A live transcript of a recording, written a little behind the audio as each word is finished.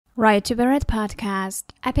Right to Be Read podcast,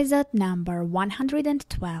 episode number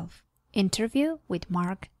 112, interview with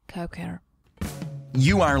Mark Coker.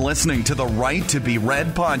 You are listening to the Right to Be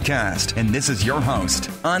Read podcast, and this is your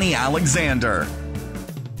host, Ani Alexander.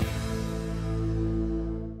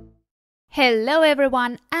 Hello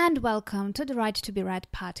everyone and welcome to the Right to Be Read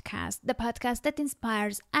podcast, the podcast that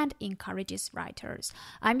inspires and encourages writers.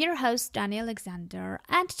 I'm your host, Ani Alexander,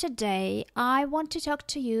 and today I want to talk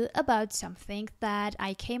to you about something that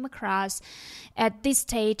I came across at this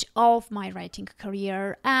stage of my writing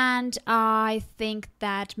career, and I think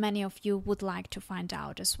that many of you would like to find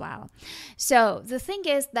out as well. So the thing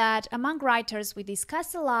is that among writers we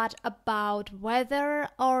discuss a lot about whether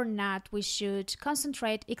or not we should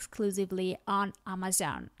concentrate exclusively on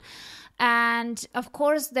Amazon. And of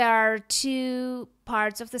course, there are two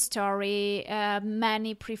parts of the story.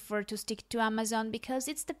 Many prefer to stick to Amazon because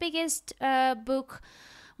it's the biggest book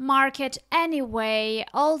market anyway,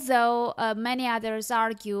 although many others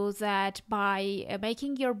argue that by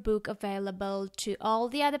making your book available to all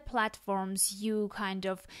the other platforms, you kind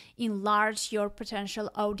of enlarge your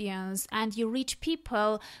potential audience and you reach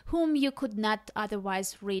people whom you could not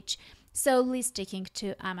otherwise reach solely sticking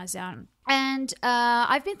to Amazon. And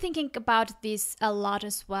I've been thinking about this a lot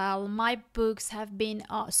as well. My books have been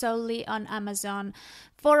solely on Amazon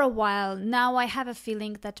for a while. Now I have a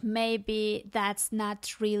feeling that maybe that's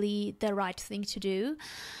not really the right thing to do.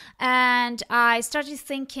 And I started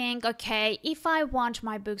thinking, okay, if I want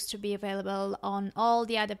my books to be available on all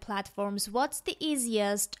the other platforms, what's the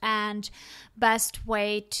easiest and best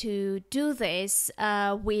way to do this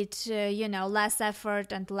with less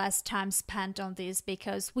effort and less time spent on this,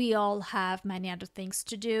 because we all have many other things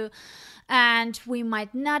to do and we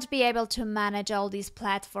might not be able to manage all these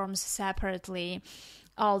platforms separately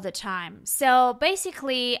all the time. So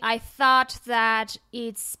basically, I thought that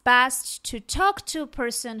it's best to talk to a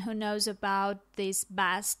person who knows about this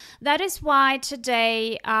best. That is why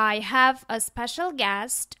today I have a special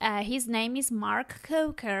guest. His name is Mark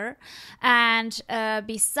Coker, and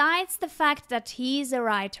besides the fact that he's a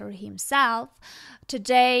writer himself,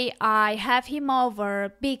 today I have him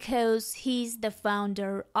over because he's the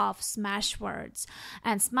founder of Smashwords.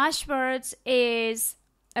 And Smashwords is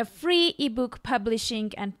a free ebook publishing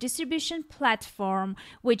and distribution platform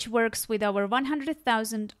which works with over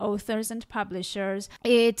 100,000 authors and publishers.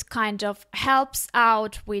 It kind of helps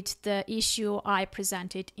out with the issue I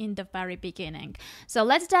presented in the very beginning. So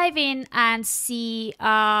let's dive in and see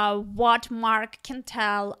what Mark can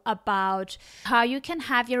tell about how you can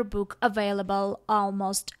have your book available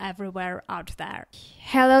almost everywhere out there.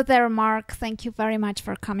 Hello there, Mark. Thank you very much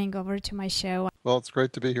for coming over to my show. Well, it's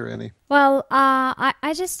great to be here, Annie. Well,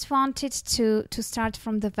 I just wanted to start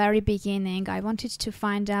from the very beginning. I wanted to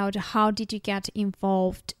find out, how did you get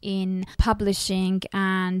involved in publishing,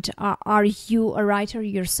 and are you a writer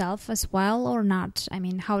yourself as well or not? I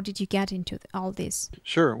mean, how did you get into all this?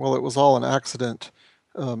 Sure. Well, it was all an accident.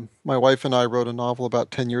 My wife and I wrote a novel about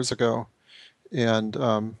 10 years ago, and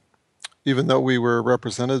even though we were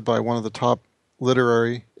represented by one of the top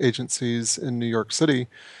literary agencies in New York City,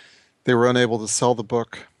 they were unable to sell the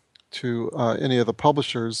book to any of the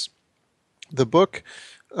publishers. The book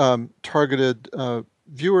targeted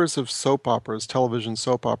viewers of soap operas, television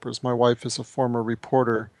soap operas. My wife is a former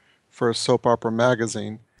reporter for a soap opera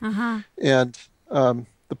magazine. And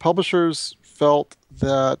the publishers felt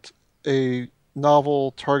that a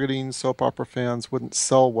novel targeting soap opera fans wouldn't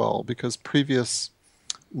sell well because previous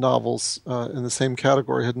novels in the same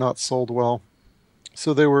category had not sold well.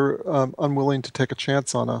 So they were unwilling to take a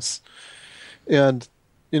chance on us. And,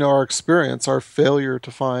 our experience, our failure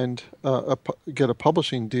to get a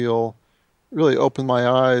publishing deal really opened my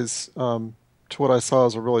eyes to what I saw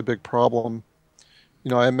as a really big problem.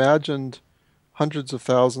 I imagined hundreds of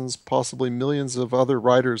thousands, possibly millions of other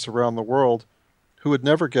writers around the world who would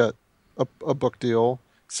never get a book deal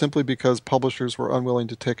simply because publishers were unwilling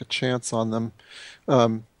to take a chance on them.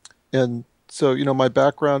 And so, my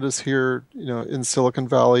background is here, in Silicon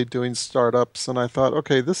Valley doing startups, and I thought,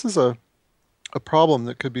 okay, this is a problem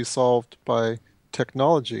that could be solved by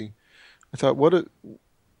technology. I thought,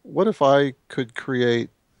 what if I could create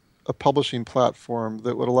a publishing platform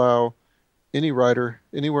that would allow any writer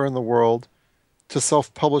anywhere in the world to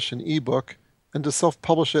self-publish an ebook and to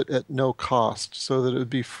self-publish it at no cost, so that it would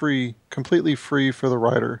be free, completely free for the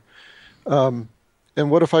writer. And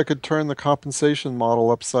what if I could turn the compensation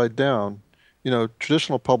model upside down?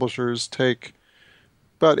 Traditional publishers take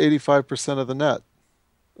about 85% of the net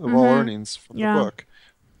of all earnings from the book.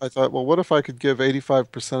 I thought, well, what if I could give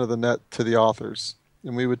 85% of the net to the authors,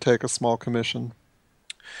 and we would take a small commission?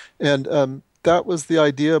 And that was the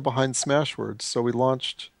idea behind Smashwords. So we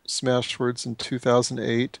launched Smashwords in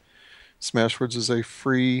 2008. Smashwords is a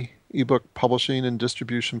free ebook publishing and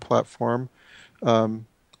distribution platform. And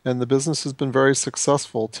the business has been very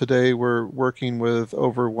successful. Today we're working with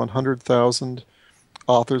over 100,000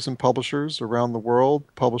 authors and publishers around the world,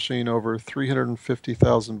 publishing over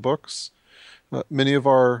 350,000 books. Many of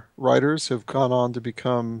our writers have gone on to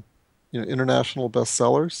become, international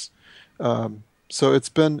bestsellers. So it's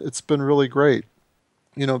been really great.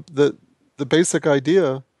 The basic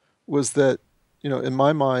idea was that, in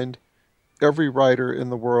my mind, every writer in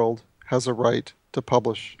the world has a right to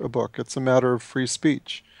publish a book. It's a matter of free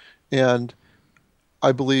speech. And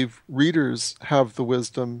I believe readers have the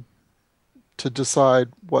wisdom to decide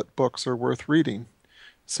what books are worth reading.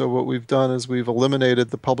 So what we've done is we've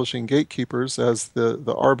eliminated the publishing gatekeepers as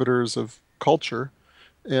the arbiters of culture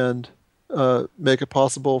and make it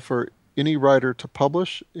possible for any writer to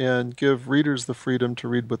publish and give readers the freedom to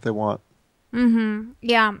read what they want. Mm-hmm.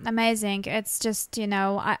 Yeah, amazing. It's just,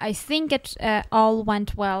 I think it all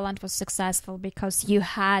went well and was successful because you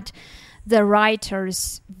had the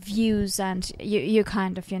writer's views and you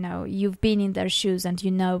kind of, you've been in their shoes and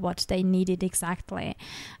you know what they needed exactly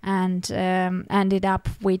and ended up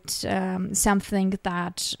with something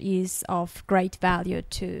that is of great value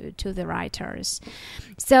to the writers.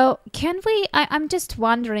 So I'm just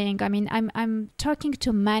wondering, I'm talking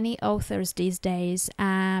to many authors these days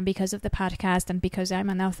because of the podcast and because I'm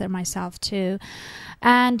an author myself too.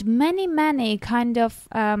 And many kind of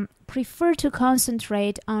prefer to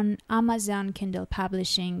concentrate on Amazon Kindle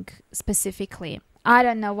publishing specifically. I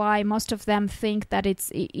don't know why. Most of them think that it's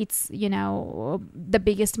the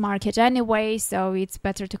biggest market anyway, so it's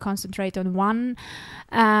better to concentrate on one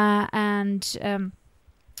and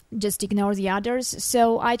just ignore the others.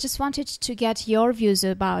 So I just wanted to get your views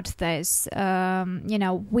about this.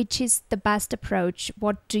 Which is the best approach?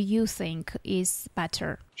 What do you think is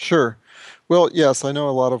better? Sure. Well, yes, I know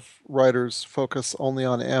a lot of writers focus only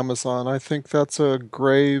on Amazon. I think that's a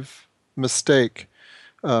grave mistake.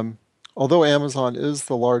 Although Amazon is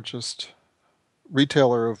the largest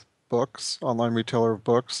retailer of books, online retailer of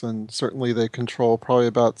books, and certainly they control probably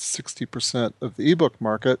about 60% of the ebook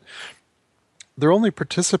market, they're only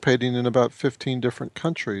participating in about 15 different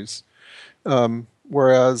countries,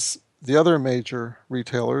 whereas the other major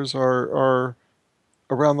retailers are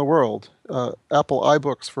around the world. Apple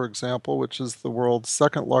iBooks, for example, which is the world's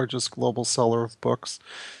second largest global seller of books,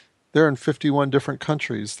 they're in 51 different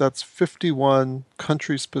countries. That's 51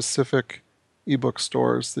 country-specific ebook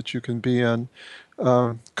stores that you can be in.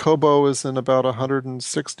 Kobo is in about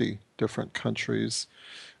 160 different countries.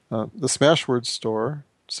 The Smashwords store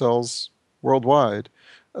sells worldwide.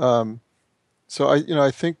 So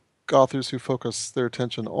I think authors who focus their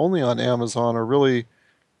attention only on Amazon are really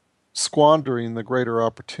squandering the greater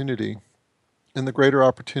opportunity. And the greater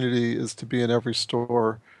opportunity is to be in every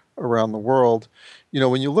store around the world.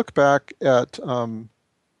 When you look back at, you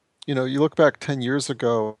look back 10 years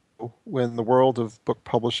ago when the world of book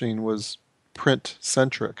publishing was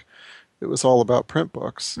print-centric. It was all about print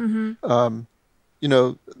books. Mm-hmm.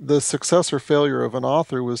 The success or failure of an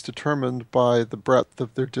author was determined by the breadth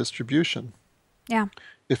of their distribution. Yeah.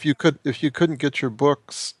 If you couldn't get your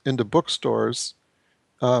books into bookstores,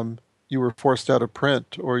 you were forced out of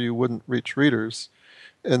print or you wouldn't reach readers.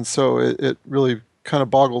 And so it really kind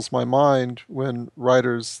of boggles my mind when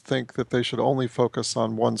writers think that they should only focus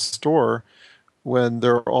on one store when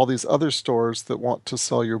there are all these other stores that want to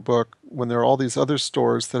sell your book, when there are all these other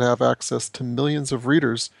stores that have access to millions of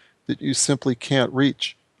readers that you simply can't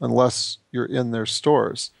reach unless you're in their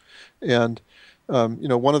stores. And,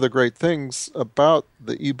 one of the great things about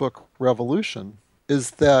the ebook revolution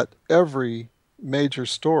is that every major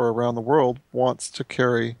store around the world wants to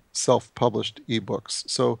carry self-published ebooks.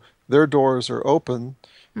 So their doors are open,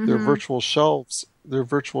 mm-hmm. their virtual shelves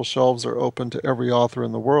are open to every author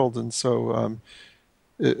in the world. And so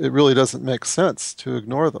it really doesn't make sense to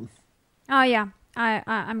ignore them. Oh, yeah.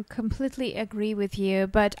 I'm completely agree with you,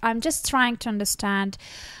 but I'm just trying to understand,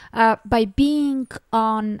 by being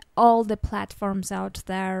on all the platforms out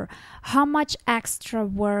there, how much extra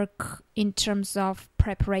work in terms of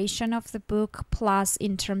preparation of the book, plus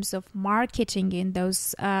in terms of marketing in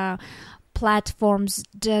those platforms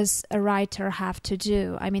does a writer have to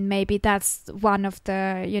do? I mean, maybe that's one of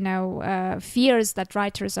the fears that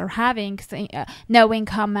writers are having, knowing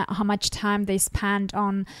how much time they spend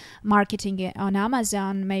on marketing it on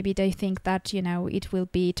Amazon. Maybe they think that it will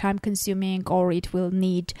be time consuming, or it will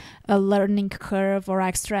need a learning curve or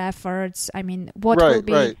extra efforts. I mean, what will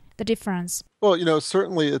be the difference? Well,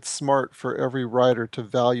 certainly it's smart for every writer to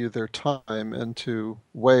value their time and to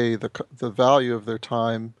weigh the value of their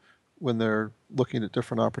time when they're looking at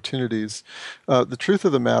different opportunities. The truth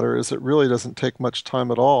of the matter is it really doesn't take much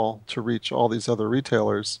time at all to reach all these other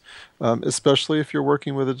retailers, especially if you're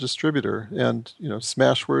working with a distributor. And,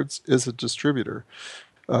 Smashwords is a distributor.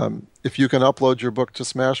 If you can upload your book to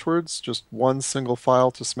Smashwords, just one single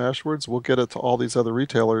file to Smashwords will get it to all these other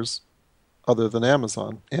retailers other than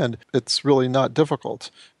Amazon. And it's really not difficult.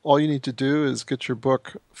 All you need to do is get your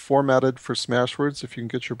book formatted for Smashwords. If you can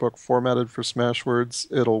get your book formatted for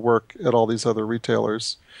Smashwords, it'll work at all these other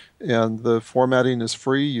retailers. And the formatting is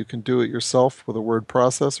free. You can do it yourself with a word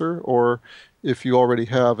processor, or if you already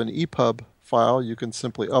have an EPUB file, you can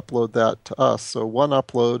simply upload that to us. So one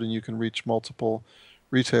upload and you can reach multiple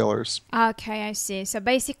retailers. Okay, I see. So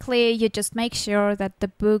basically, you just make sure that the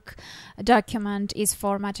book document is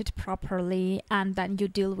formatted properly, and then you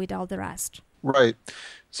deal with all the rest. Right.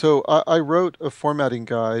 So I wrote a formatting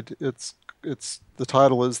guide. It's the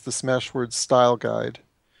title is the Smashwords Style Guide.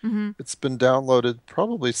 Mm-hmm. It's been downloaded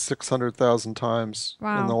probably 600,000 times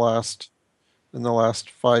in the last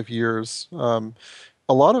 5 years.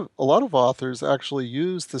 A lot of authors actually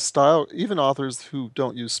use the style, even authors who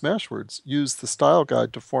don't use Smashwords, use the style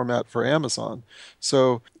guide to format for Amazon.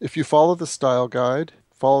 So if you follow the style guide,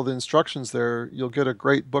 follow the instructions there, you'll get a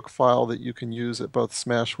great book file that you can use at both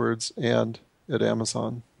Smashwords and at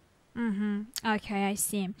Amazon. Mm-hmm. Okay, I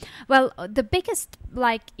see. Well, the biggest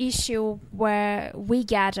issue where we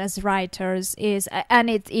get as writers is, and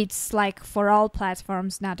it's like for all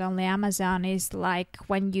platforms, not only Amazon, is like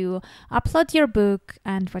when you upload your book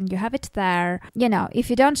and when you have it there, if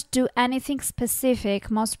you don't do anything specific,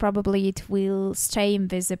 most probably it will stay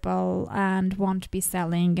invisible and won't be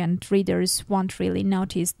selling, and readers won't really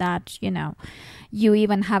notice that, you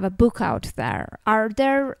even have a book out there. Are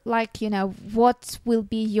there what will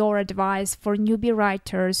be your advice for newbie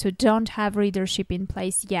writers who don't have readership in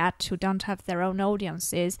place yet, who don't have their own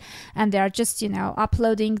audiences, and they're just,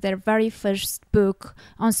 uploading their very first book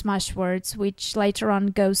on Smashwords, which later on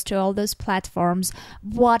goes to all those platforms?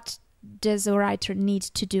 What does a writer need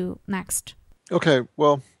to do next? Okay,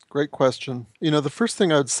 well, great question. The first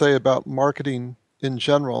thing I would say about marketing in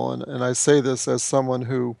general, and I say this as someone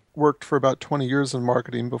who worked for about 20 years in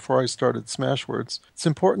marketing before I started Smashwords, it's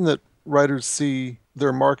important that writers see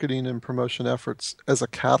their marketing and promotion efforts as a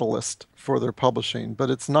catalyst for their publishing, but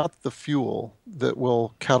it's not the fuel that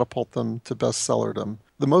will catapult them to bestsellerdom.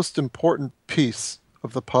 The most important piece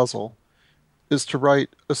of the puzzle is to write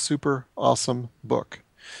a super awesome book.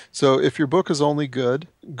 So if your book is only good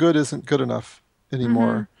isn't good enough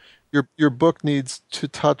anymore. Mm-hmm. Your book needs to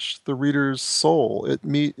touch the reader's soul.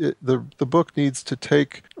 The book needs to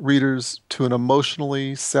take readers to an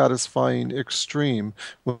emotionally satisfying extreme.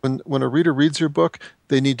 When a reader reads your book,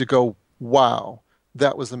 they need to go, "Wow,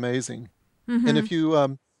 that was amazing." Mm-hmm. And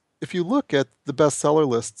if you look at the bestseller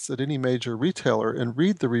lists at any major retailer and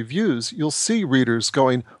read the reviews, you'll see readers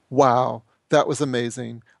going, "Wow, that was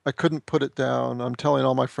amazing. I couldn't put it down. I'm telling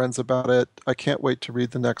all my friends about it. I can't wait to read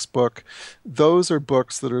the next book." Those are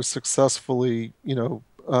books that are successfully,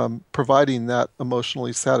 providing that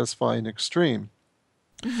emotionally satisfying extreme.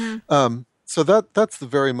 Mm-hmm. So that's the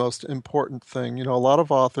very most important thing. A lot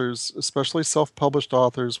of authors, especially self-published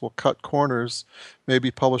authors, will cut corners, maybe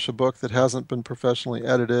publish a book that hasn't been professionally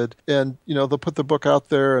edited, and they'll put the book out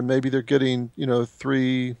there, and maybe they're getting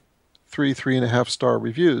 3.5 star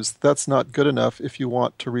reviews. That's not good enough if you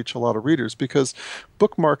want to reach a lot of readers, because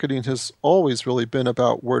book marketing has always really been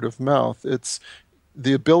about word of mouth. It's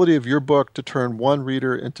the ability of your book to turn one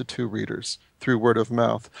reader into two readers through word of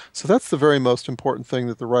mouth. So that's the very most important thing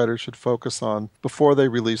that the writer should focus on before they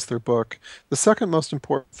release their book. The second most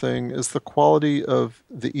important thing is the quality of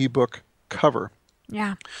the ebook cover.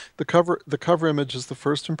 Yeah. The cover image is the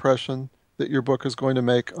first impression that your book is going to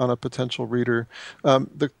make on a potential reader.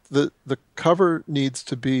 The cover needs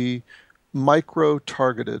to be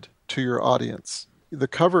micro-targeted to your audience. The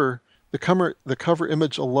cover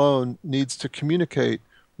image alone needs to communicate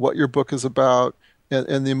what your book is about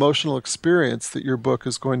and the emotional experience that your book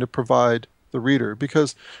is going to provide the reader,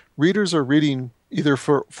 because readers are reading either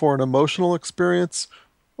for an emotional experience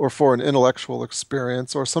or for an intellectual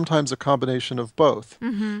experience, or sometimes a combination of both.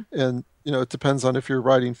 Mm-hmm. And it depends on if you're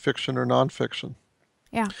writing fiction or nonfiction.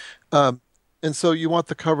 Yeah. Um, and so you want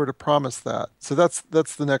the cover to promise that. So that's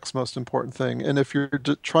the next most important thing. And if you're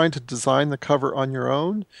trying to design the cover on your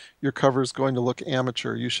own, your cover is going to look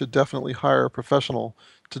amateur. You should definitely hire a professional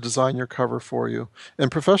to design your cover for you.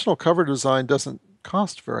 And professional cover design doesn't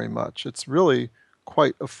cost very much. It's really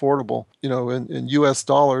quite affordable. In US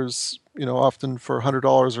dollars, often for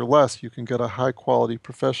 $100 or less, you can get a high quality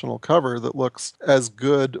professional cover that looks as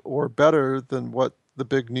good or better than what the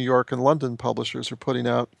big New York and London publishers are putting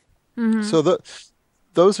out. So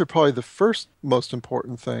those are probably the first most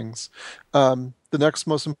important things. The next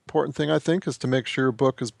most important thing, I think, is to make sure your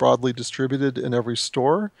book is broadly distributed in every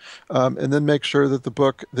store, and then make sure that the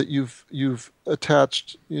book that you've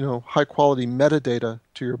attached, high quality metadata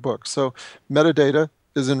to your book. So metadata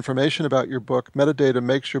is information about your book. Metadata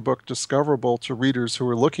makes your book discoverable to readers who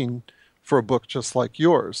are looking for a book just like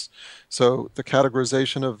yours. So the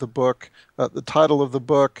categorization of the book, the title of the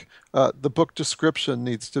book description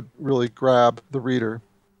needs to really grab the reader.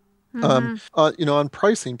 On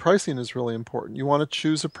pricing is really important. You want to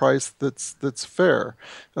choose a price that's fair.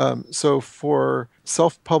 So for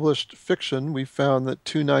self-published fiction, we found that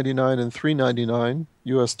 $2.99 and $3.99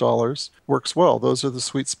 US dollars works well. Those are the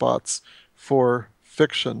sweet spots for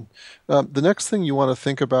fiction. The next thing you want to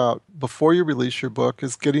think about before you release your book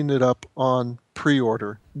is getting it up on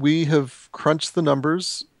pre-order. We have crunched the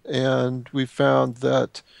numbers, and we found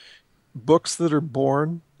that books that are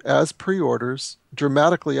born as pre-orders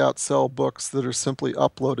dramatically outsell books that are simply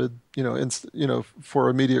uploaded, for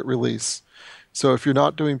immediate release. So if you're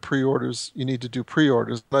not doing pre-orders, you need to do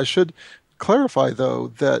pre-orders. And I should clarify, though,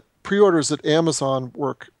 that pre-orders at Amazon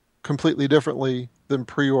work completely differently than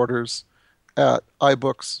pre-orders at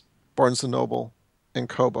iBooks, Barnes & Noble, and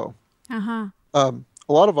Kobo. A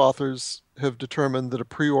lot of authors have determined that a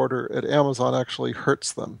pre-order at Amazon actually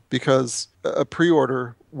hurts them because a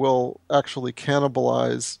pre-order will actually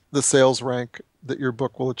cannibalize the sales rank that your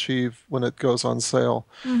book will achieve when it goes on sale.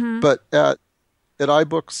 But at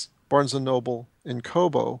iBooks, Barnes & Noble, and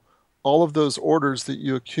Kobo, all of those orders that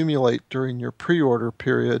you accumulate during your pre-order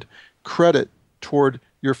period credit toward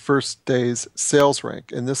your first day's sales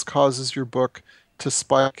rank. And this causes your book to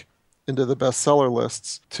spike into the bestseller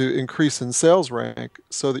lists, to increase in sales rank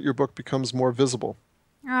so that your book becomes more visible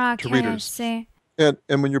to readers. I see. And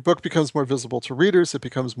when your book becomes more visible to readers, it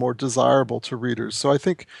becomes more desirable to readers. So I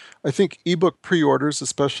think ebook pre-orders,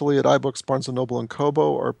 especially at iBooks, Barnes & Noble, and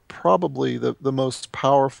Kobo, are probably the most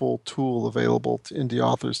powerful tool available to indie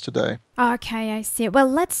authors today. Okay, I see. Well,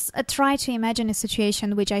 let's try to imagine a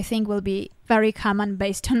situation which I think will be very common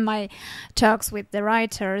based on my talks with the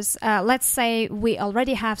writers. Let's say we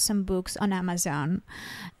already have some books on Amazon.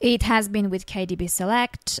 It has been with KDP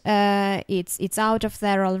Select. It's out of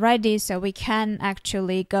there already, so we can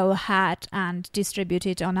actually go ahead and distribute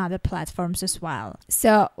it on other platforms as well.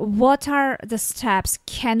 So what are the steps?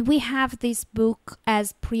 Can we have this book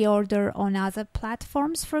as pre-order on other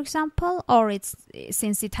platforms, for example? Or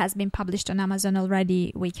since it has been published on Amazon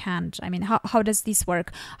already, we can't? I mean, how does this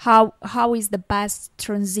work? How is the best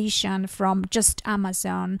transition from just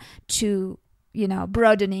Amazon to,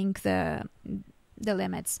 broadening the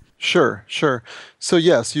limits? Sure. So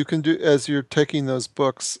yes, you can do, as you're taking those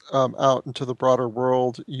books out into the broader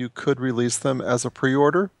world, you could release them as a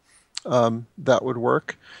pre-order. That would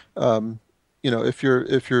work. If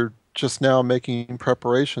you're just now making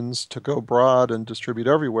preparations to go broad and distribute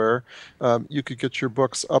everywhere, you could get your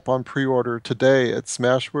books up on pre-order today at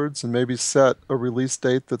Smashwords and maybe set a release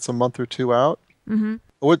date that's a month or two out. I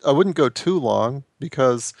wouldn't go too long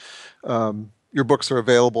because your books are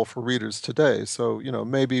available for readers today. So,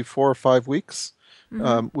 maybe 4 or 5 weeks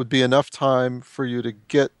would be enough time for you to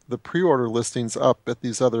get the pre-order listings up at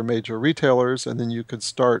these other major retailers, and then you could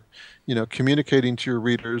start, communicating to your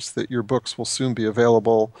readers that your books will soon be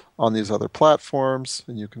available on these other platforms,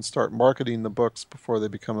 and you can start marketing the books before they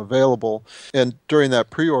become available. And during that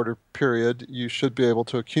pre-order period, you should be able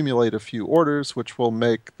to accumulate a few orders, which will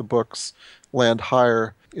make the books land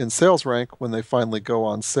higher in sales rank when they finally go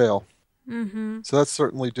on sale. So that's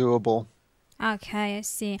certainly doable. Okay, I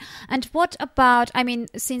see. And what about,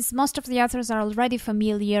 since most of the authors are already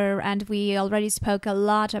familiar and we already spoke a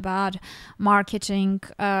lot about marketing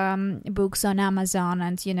books on Amazon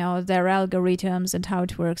and, their algorithms and how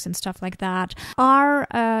it works and stuff like that, how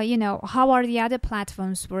are the other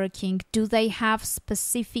platforms working? Do they have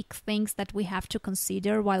specific things that we have to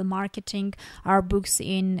consider while marketing our books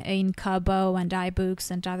in Kobo and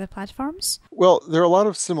iBooks and other platforms? Well, there are a lot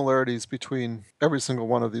of similarities between every single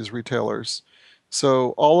one of these retailers. So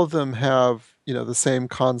all of them have, the same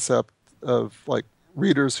concept of like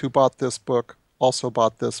readers who bought this book also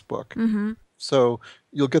bought this book. So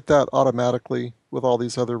you'll get that automatically with all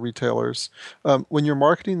these other retailers. When you're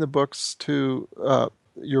marketing the books to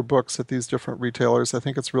your books at these different retailers, I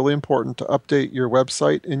think it's really important to update your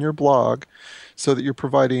website and your blog so that you're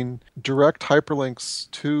providing direct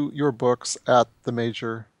hyperlinks to your books at the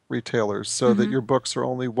major retailers, so that your books are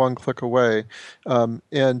only one click away,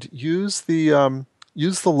 and use the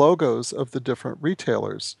logos of the different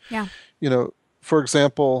retailers. Yeah. For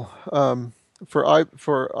example, for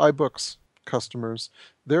iBooks customers,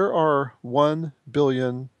 there are 1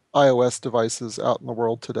 billion iOS devices out in the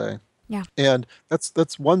world today. Yeah. And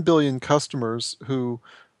that's 1 billion customers who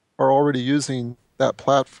are already using that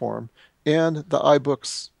platform. And the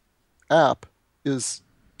iBooks app is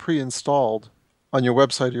pre-installed on your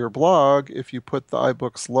website or your blog. If you put the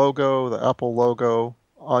iBooks logo, the Apple logo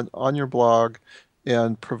on your blog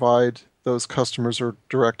and provide those customers a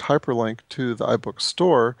direct hyperlink to the iBooks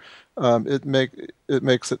store, it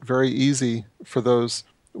makes it very easy for those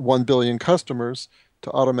 1 billion customers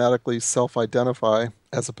to automatically self-identify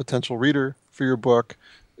as a potential reader for your book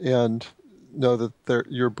and know that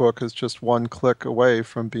your book is just one click away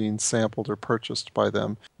from being sampled or purchased by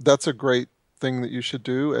them. That's a great thing that you should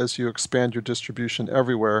do as you expand your distribution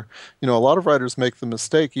everywhere. A lot of writers make the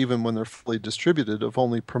mistake, even when they're fully distributed, of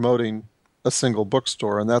only promoting a single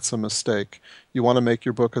bookstore, and that's a mistake. You want to make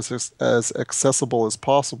your book as accessible as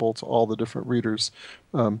possible to all the different readers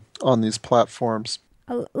on these platforms.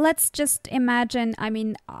 Let's just imagine,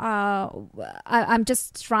 I'm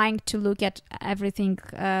just trying to look at everything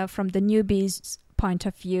from the newbie's point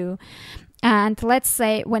of view. And let's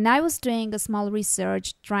say when I was doing a small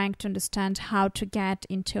research, trying to understand how to get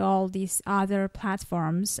into all these other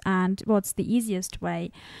platforms and what's the easiest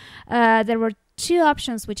way, there were two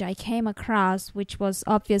options which I came across, which was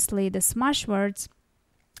obviously the Smashwords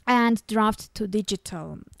and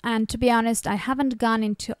Draft2Digital. And to be honest, I haven't gone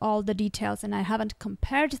into all the details and I haven't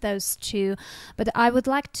compared those two, but I would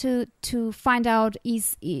like to find out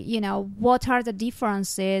what are the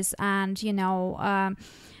differences and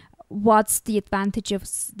what's the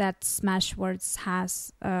advantages that Smashwords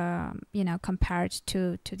has compared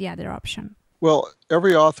to the other option. Well,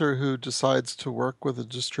 every author who decides to work with a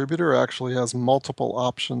distributor actually has multiple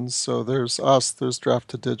options. So there's us, there's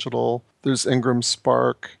Draft2Digital, there's Ingram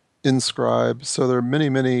Spark, InScribe. So there are many,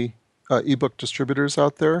 many ebook distributors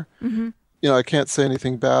out there. Mm-hmm. I can't say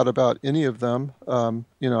anything bad about any of them.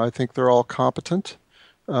 I think they're all competent.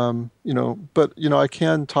 But I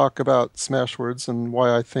can talk about Smashwords and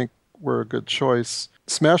why I think we're a good choice.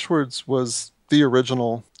 Smashwords was the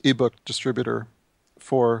original ebook distributor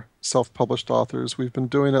for self-published authors. We've been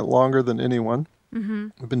doing it longer than anyone. Mm-hmm.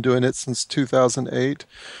 We've been doing it since 2008.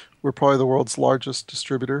 We're probably the world's largest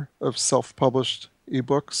distributor of self-published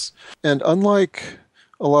ebooks. And unlike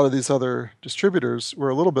a lot of these other distributors, we're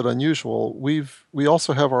a little bit unusual. We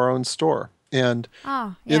also have our own store. And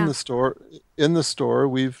in the store,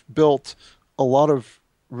 we've built a lot of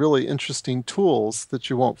really interesting tools that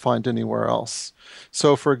you won't find anywhere else.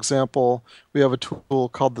 So, for example, we have a tool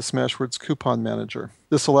called the Smashwords Coupon Manager.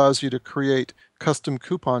 This allows you to create custom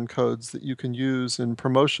coupon codes that you can use in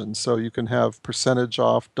promotions. So you can have percentage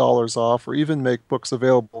off, dollars off, or even make books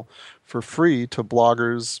available for free to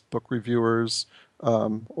bloggers, book reviewers,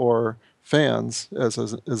 or fans as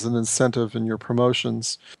an incentive in your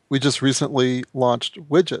promotions. We just recently launched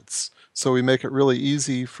widgets. So we make it really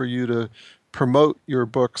easy for you to promote your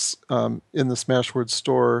books in the Smashwords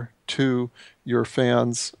store to your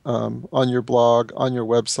fans on your blog, on your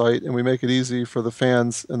website, and we make it easy for the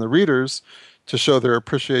fans and the readers to show their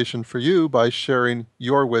appreciation for you by sharing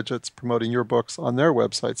your widgets, promoting your books on their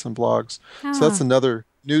websites and blogs. So that's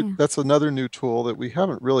another new tool that we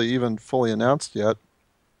haven't really even fully announced yet.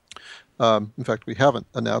 In fact, we haven't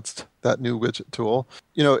announced that new widget tool.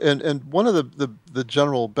 And one of the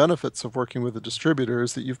general benefits of working with a distributor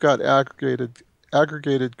is that you've got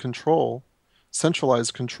aggregated control,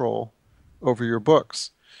 centralized control over your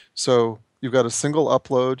books. So you've got a single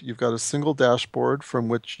upload, you've got a single dashboard from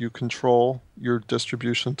which you control your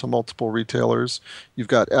distribution to multiple retailers. You've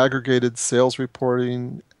got aggregated sales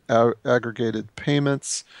reporting, aggregated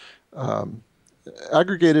payments,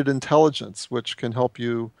 aggregated intelligence, which can help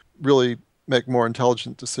you really make more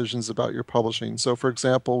intelligent decisions about your publishing. So, for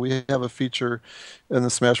example, we have a feature in the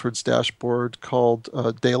Smashwords dashboard called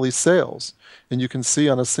Daily Sales, and you can see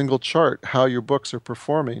on a single chart how your books are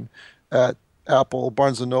performing at Apple,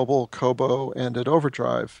 Barnes & Noble, Kobo, and at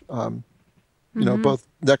Overdrive, both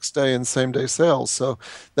next day and same day sales. So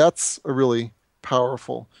that's a really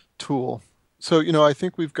powerful tool. So, I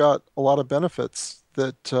think we've got a lot of benefits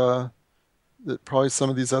that probably some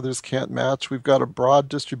of these others can't match. We've got a broad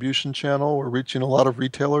distribution channel. We're reaching a lot of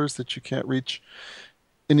retailers that you can't reach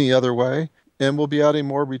any other way. and we'll be adding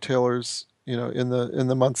more retailers, in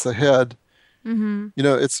the months ahead. At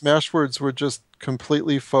Smashwords, we're just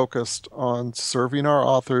completely focused on serving our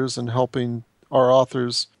authors and helping our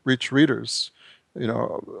authors reach readers.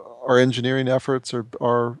 Our engineering efforts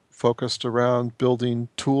are focused around building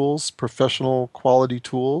tools, professional quality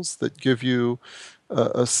tools that give you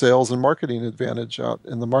a sales and marketing advantage out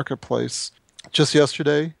in the marketplace. Just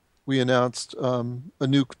yesterday, we announced a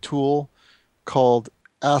new tool called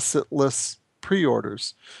Assetless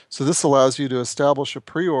Pre-orders. So this allows you to establish a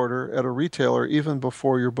pre-order at a retailer even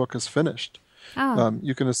before your book is finished. Oh.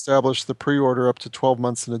 You can establish the pre-order up to 12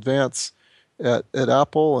 months in advance at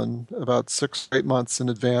Apple and about 6 or 8 months in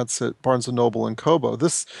advance at Barnes & Noble and Kobo.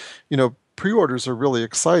 This, pre-orders are really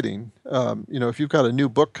exciting. If you've got a new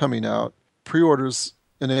book coming out, pre-orders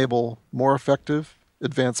enable more effective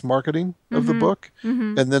advanced marketing of the book.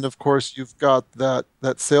 And then, of course, you've got that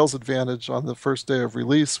sales advantage on the first day of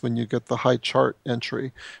release when you get the high chart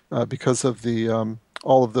entry because of the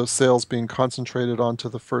all of those sales being concentrated onto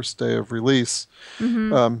the first day of release.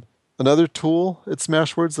 Another tool at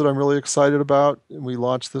Smashwords that I'm really excited about, and we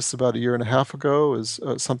launched this about 1.5 years ago, is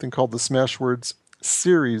something called the Smashwords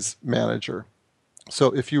Series Manager. So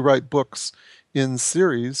if you write books in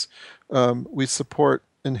series, we support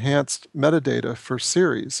enhanced metadata for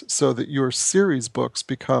series so that your series books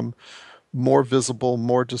become more visible,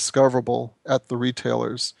 more discoverable at the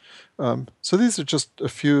retailers. So these are just a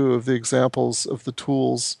few of the examples of the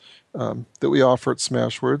tools that we offer at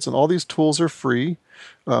Smashwords, and all these tools are free.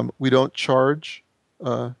 We don't charge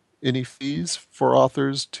any fees for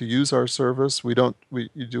authors to use our service. We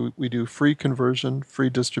do free conversion,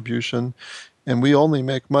 free distribution, and we only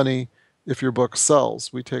make money if your book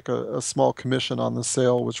sells. We take a small commission on the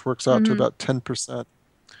sale, which works out to about 10%,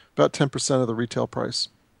 of the retail price.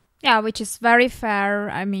 Yeah, which is very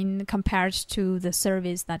fair. I mean, compared to the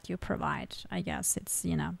service that you provide, I guess it's,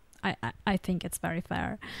 I think it's very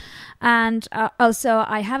fair. And also,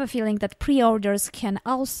 I have a feeling that pre-orders can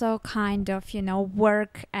also kind of,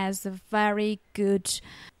 work as a very good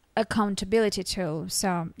accountability tool.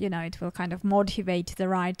 So, it will kind of motivate the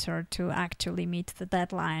writer to actually meet the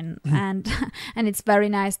deadline. And it's very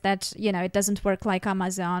nice that, it doesn't work like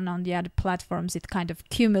Amazon on the other platforms. It kind of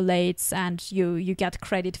accumulates and you get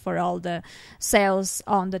credit for all the sales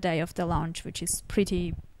on the day of the launch, which is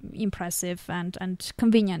pretty impressive and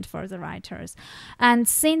convenient for the writers. And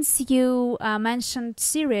since you mentioned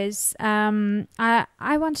series,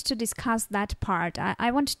 I want to discuss that part.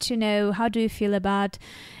 I want to know, how do you feel about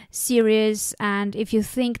series, and if you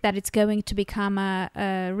think that it's going to become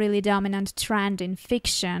a really dominant trend in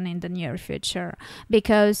fiction in the near future?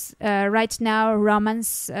 Because right now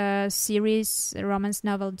romance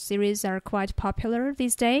novel series are quite popular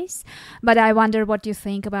these days, but I wonder what you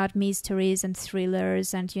think about mysteries and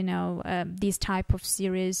thrillers and these type of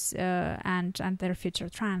series and their future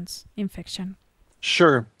trends in fiction.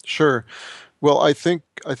 Sure. Well, I think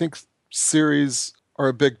series are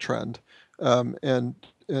a big trend, and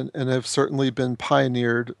have certainly been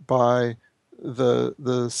pioneered by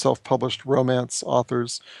the self-published romance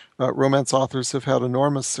authors. Romance authors have had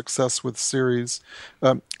enormous success with series.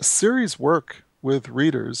 Series work with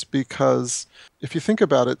readers because, if you think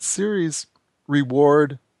about it, series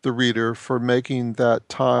reward the reader for making that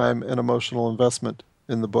time and emotional investment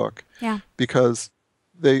in the book. Yeah. Because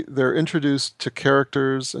they're introduced to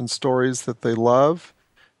characters and stories that they love,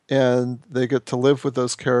 and they get to live with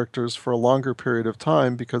those characters for a longer period of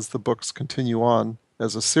time because the books continue on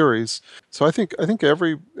as a series. So I think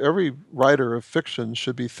every writer of fiction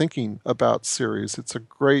should be thinking about series. It's a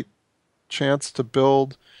great chance to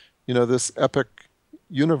build, this epic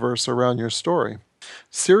universe around your story.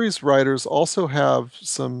 Series writers also have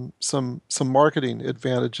some marketing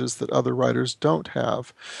advantages that other writers don't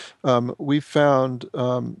have. We found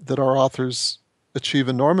that our authors achieve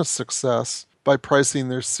enormous success by pricing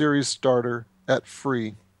their series starter at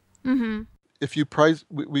free. If you price,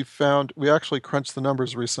 we actually crunched the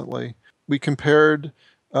numbers recently. We compared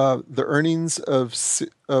the earnings of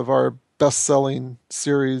our best-selling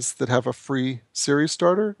series that have a free series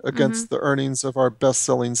starter against the earnings of our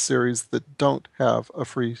best-selling series that don't have a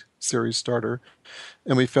free series starter.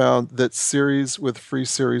 And we found that series with free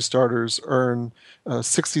series starters earn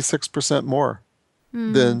 66% more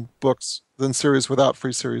than series without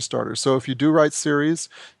free series starters. So if you do write series,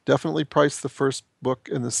 definitely price the first book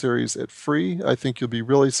in the series at free. I think you'll be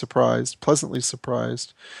really pleasantly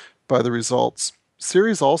surprised by the results.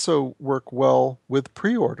 Series also work well with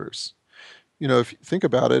pre-orders. If you think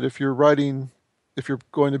about it, if you're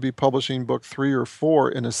going to be publishing book 3 or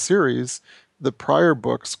 4 in a series, the prior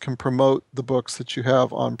books can promote the books that you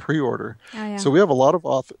have on pre-order. Oh, yeah. So we have a lot of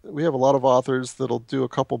authors that'll do a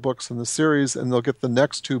couple books in the series, and they'll get the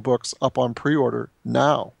next two books up on pre-order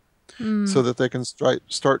now, so that they can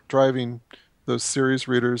start driving those series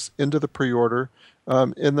readers into the pre-order.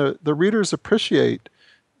 And the readers appreciate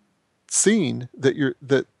seeing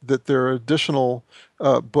that there are additional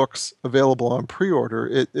books available on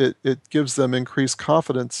pre-order. It gives them increased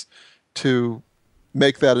confidence to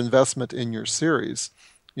make that investment in your series.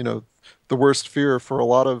 The worst fear for a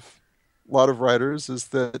lot of writers is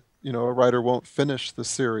that a writer won't finish the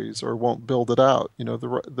series or won't build it out.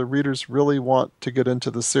 The readers really want to get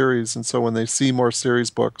into the series, and so when they see more series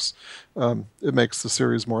books, it makes the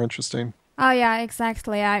series more interesting. Oh, yeah,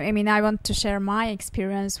 exactly. I mean, I want to share my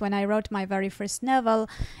experience. When I wrote my very first novel,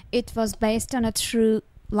 it was based on a true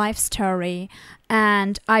life story,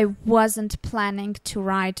 and I wasn't planning to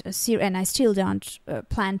write a series, and I still don't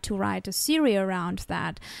plan to write a series around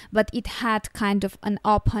that, but it had kind of an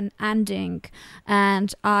open ending,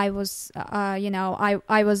 and I was,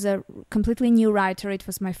 I was a completely new writer. It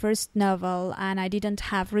was my first novel, and I didn't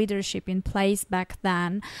have readership in place back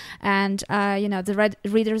then, and, the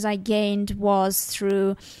readers I gained was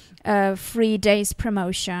through 3 days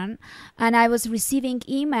promotion, and I was receiving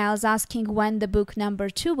emails asking when the book number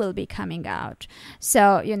 2 will be coming out.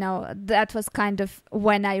 So, that was kind of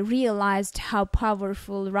when I realized how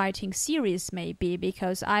powerful writing series may be,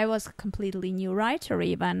 because I was a completely new writer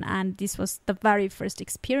even, and this was the very first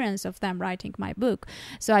experience of them writing my book.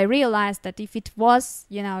 So I realized that if it was,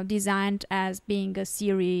 designed as being a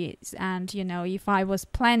series, and, if I was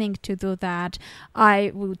planning to do that,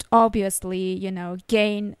 I would obviously,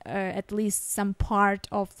 gain at least some part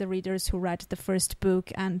of the readers who read the first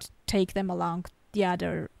book and take them along the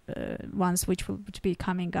other ones which would be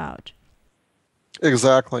coming out.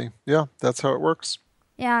 Exactly. Yeah, that's how it works.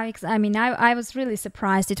 Yeah, I mean, I was really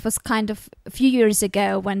surprised. It was kind of a few years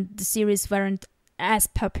ago when the series weren't as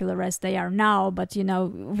popular as they are now, but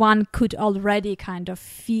one could already kind of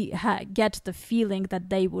get the feeling that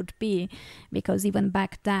they would be, because even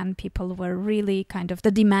back then people were really kind of,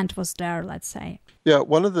 the demand was there, let's say. Yeah,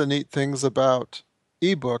 one of the neat things about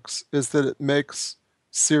ebooks is that it makes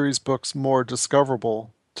series books more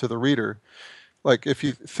discoverable to the reader. Like if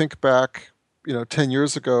you think back, 10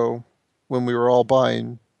 years ago when we were all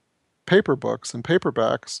buying paper books and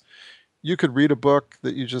paperbacks, you could read a book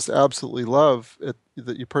that you just absolutely love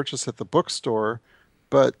that you purchase at the bookstore,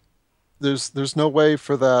 but there's no way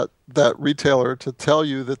for that retailer to tell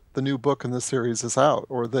you that the new book in the series is out,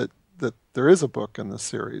 or that there is a book in the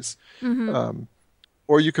series. Mm-hmm.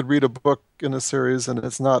 Or you could read a book in a series and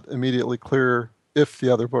it's not immediately clear if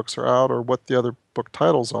the other books are out or what the other book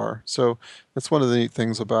titles are. So that's one of the neat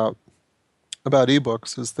things about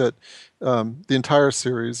ebooks, is that the entire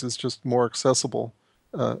series is just more accessible,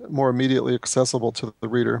 more immediately accessible to the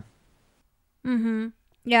reader. Mm-hmm.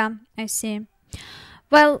 Yeah, I see.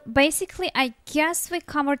 Well, basically, I guess we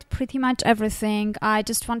covered pretty much everything. I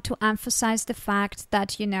just want to emphasize the fact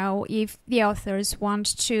that, if the authors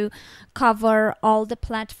want to cover all the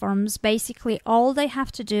platforms, basically all they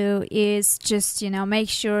have to do is just, make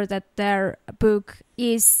sure that their book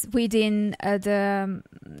is within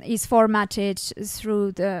is formatted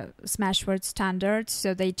through the Smashwords standards.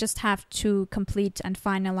 So they just have to complete and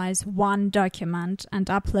finalize one document and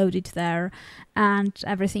upload it there, and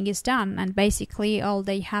everything is done. And basically all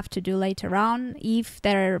they have to do later on, if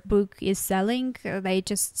their book is selling, they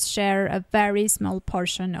just share a very small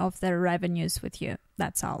portion of their revenues with you.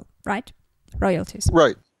 That's all, right? Royalties.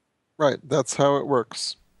 Right. That's how it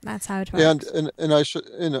works. That's how it works. And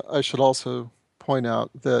I should also point out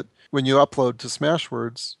that when you upload to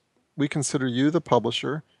Smashwords, we consider you the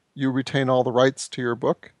publisher. You retain all the rights to your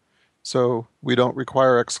book, so we don't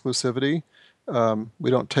require exclusivity. We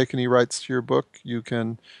don't take any rights to your book. You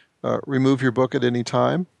can remove your book at any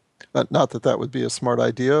time. Not that would be a smart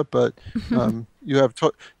idea, but you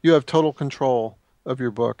have total control of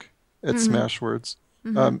your book at Smashwords.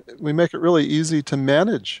 Mm-hmm. We make it really easy to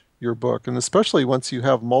manage your book, and especially once you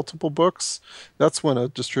have multiple books, that's when a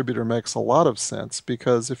distributor makes a lot of sense,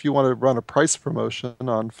 because if you want to run a price promotion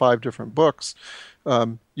on 5 different books,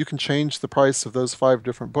 you can change the price of those 5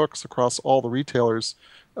 different books across all the retailers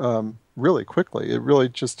really quickly. It really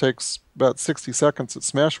just takes about 60 seconds at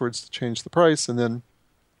Smashwords to change the price, and then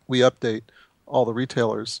we update all the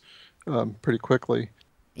retailers pretty quickly.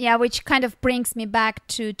 Yeah, which kind of brings me back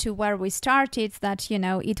to where we started, that,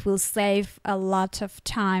 it will save a lot of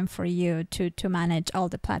time for you to manage all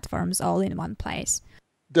the platforms all in one place.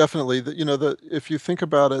 Definitely. If you think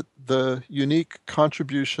about it, the unique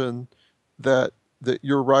contribution that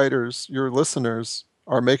your writers, your listeners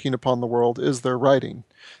are making upon the world is their writing.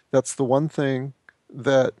 That's the one thing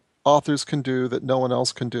that authors can do that no one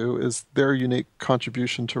else can do, is their unique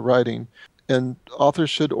contribution to writing. And authors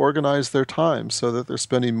should organize their time so that they're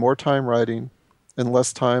spending more time writing and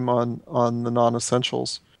less time on the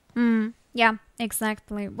non-essentials. Yeah,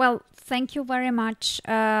 exactly. Well, thank you very much.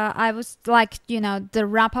 I was like, the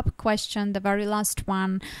wrap-up question, the very last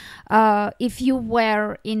one. If you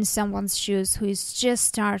were in someone's shoes who is just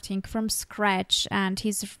starting from scratch and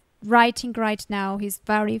he's writing right now his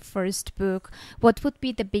very first book, what would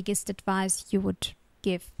be the biggest advice you would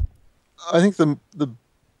give? I think the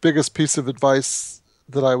biggest piece of advice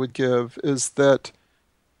that I would give is that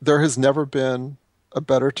there has never been a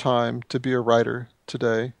better time to be a writer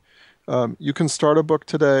today. You can start a book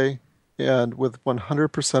today, and with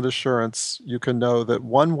 100% assurance, you can know that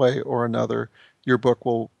one way or another, your book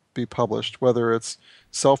will be published, whether it's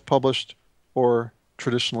self-published or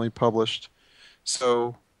traditionally published.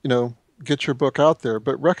 So, get your book out there,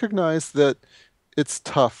 but recognize that it's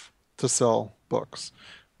tough to sell books.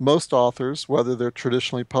 Most authors, whether they're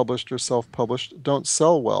traditionally published or self-published, don't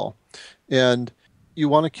sell well. And you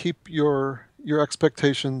want to keep your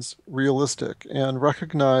expectations realistic and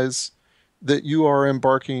recognize that you are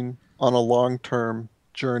embarking on a long-term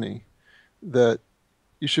journey, that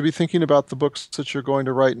you should be thinking about the books that you're going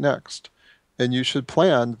to write next. And you should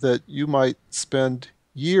plan that you might spend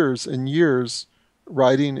years and years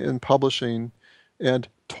writing and publishing and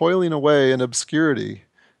toiling away in obscurity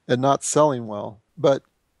and not selling well. But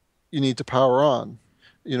you need to power on.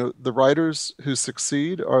 The writers who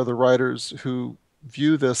succeed are the writers who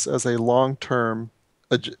view this as a long-term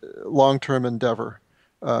endeavor.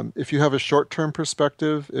 If you have a short-term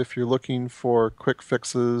perspective, if you're looking for quick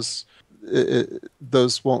fixes,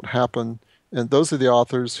 those won't happen. And those are the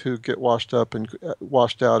authors who get washed out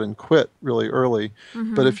and quit really early.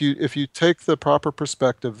 Mm-hmm. But if you take the proper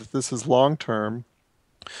perspective that this is long-term,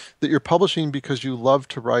 that you're publishing because you love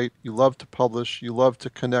to write, you love to publish, you love to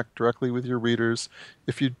connect directly with your readers.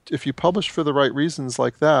 If you publish for the right reasons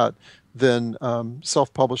like that, then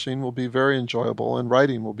self-publishing will be very enjoyable and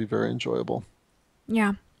writing will be very enjoyable.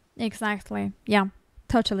 Yeah, exactly. Yeah,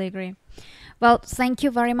 totally agree. Well, thank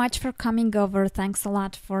you very much for coming over. Thanks a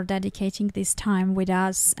lot for dedicating this time with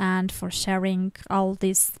us and for sharing all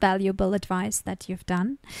this valuable advice that you've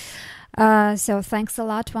done. So thanks a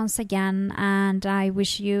lot once again, and I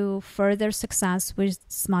wish you further success with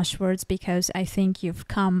Smashwords because I think you've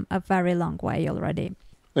come a very long way already.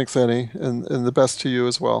 Thanks, Annie, and the best to you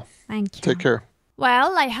as well. Thank you. Take care.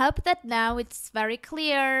 Well, I hope that now it's very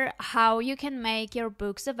clear how you can make your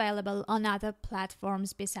books available on other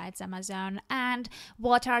platforms besides Amazon and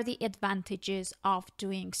what are the advantages of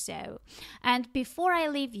doing so. And before I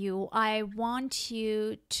leave you, I want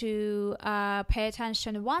you to pay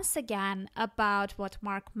attention once again about what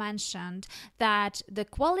Mark mentioned, that the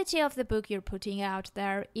quality of the book you're putting out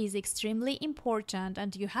there is extremely important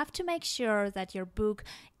and you have to make sure that your book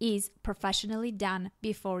is professionally done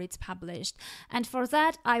before it's published. And for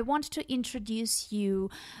that, I want to introduce you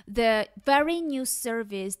the very new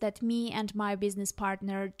service that me and my business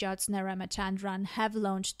partner, Jyotsna Ramachandran, have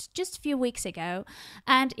launched just a few weeks ago,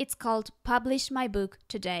 and it's called Publish My Book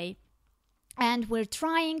Today. And we're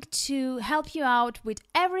trying to help you out with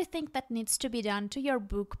everything that needs to be done to your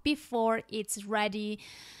book before it's ready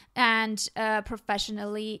and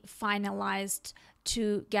professionally finalized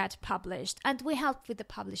to get published, and we help with the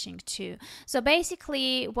publishing too. So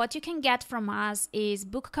basically what you can get from us is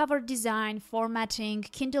book cover design, formatting,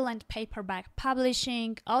 Kindle and paperback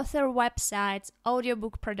publishing, author websites,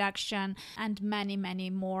 audiobook production, and many,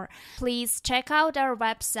 many more. Please check out our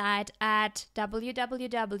website at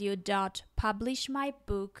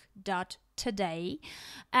www.publishmybook.today,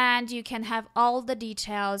 and you can have all the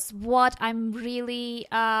details. What I'm really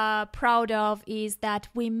proud of is that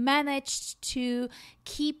we managed to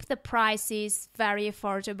keep the prices very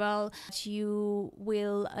affordable. You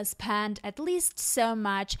will spend at least so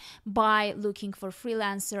much by looking for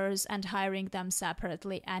freelancers and hiring them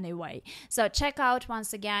separately anyway. So check out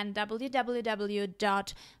once again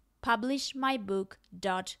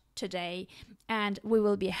www.publishmybook.today, and we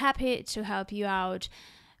will be happy to help you out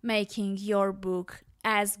making your book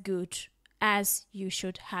as good as you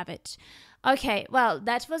should have it. Okay, well,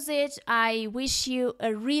 that was it. I wish you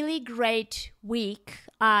a really great week.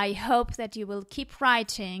 I hope that you will keep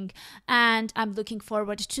writing, and I'm looking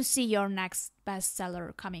forward to see your next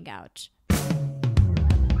bestseller coming out.